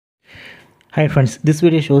Hi friends, this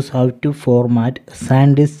video shows how to format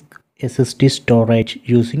SanDisk SSD storage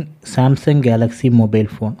using Samsung Galaxy mobile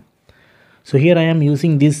phone. So here I am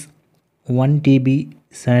using this 1 TB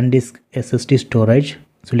SanDisk SSD storage.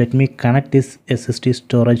 So let me connect this SSD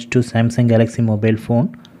storage to Samsung Galaxy mobile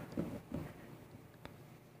phone.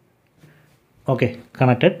 Okay,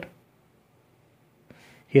 connected.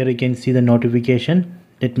 Here you can see the notification.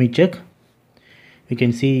 Let me check. You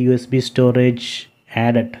can see USB storage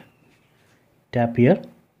added. Tap here.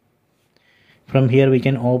 From here we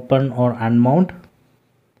can open or unmount.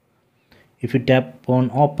 If you tap on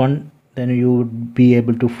open, then you would be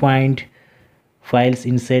able to find files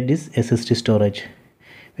inside this SSD storage.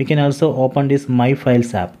 We can also open this My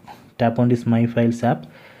Files app. Tap on this My Files app,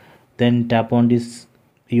 then tap on this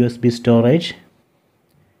USB storage.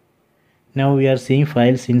 Now we are seeing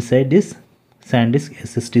files inside this SanDisk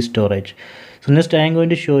SSD storage. So next I am going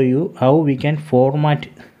to show you how we can format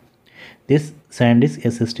this SanDisk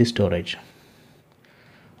SSD storage.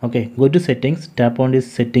 Okay, go to settings, tap on this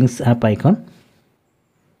settings app icon,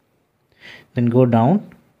 then go down,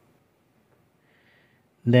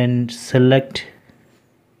 then select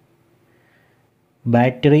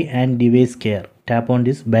battery and device care. Tap on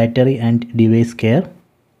this battery and device care,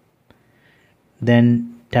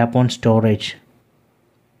 then tap on storage.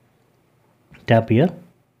 Tap here,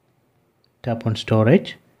 tap on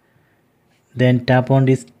storage, then tap on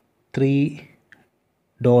these three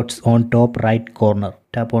dots on top right corner.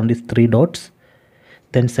 Tap on these three dots,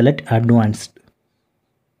 then select advanced.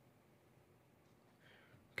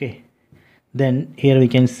 Okay, then here we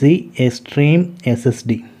can see Extreme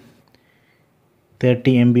SSD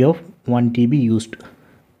 30 MB of 1 TB used.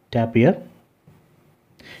 Tap here.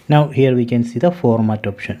 Now here we can see the format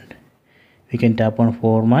option. We can tap on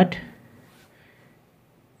format.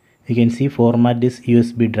 We can see format this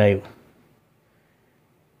USB drive.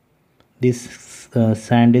 This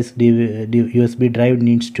SanDisk USB drive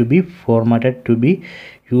needs to be formatted to be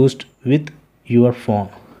used with your phone.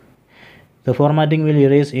 The formatting will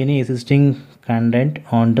erase any existing content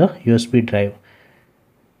on the USB drive.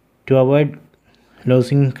 To avoid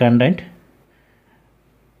losing content,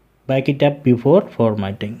 back it up before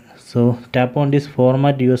formatting. So tap on this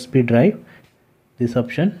format USB drive, this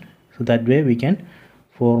option, so that way we can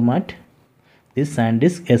format this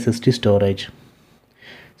SanDisk SSD storage.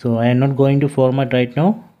 So I am not going to format right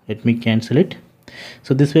now. Let me cancel it.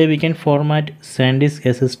 So this way we can format SanDisk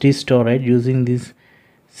SSD storage using this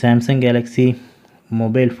Samsung Galaxy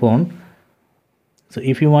mobile phone. So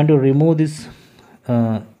if you want to remove this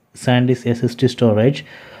SanDisk SSD storage,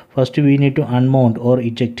 first we need to unmount or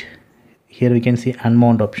eject. Here we can see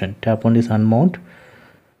unmount option. Tap on this unmount.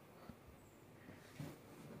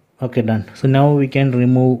 Okay, done. So now we can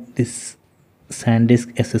remove this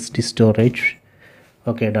SanDisk SSD storage.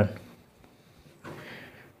 Okay, done.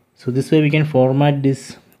 So this way we can format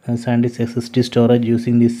this SanDisk SSD storage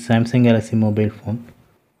using this Samsung Galaxy mobile phone.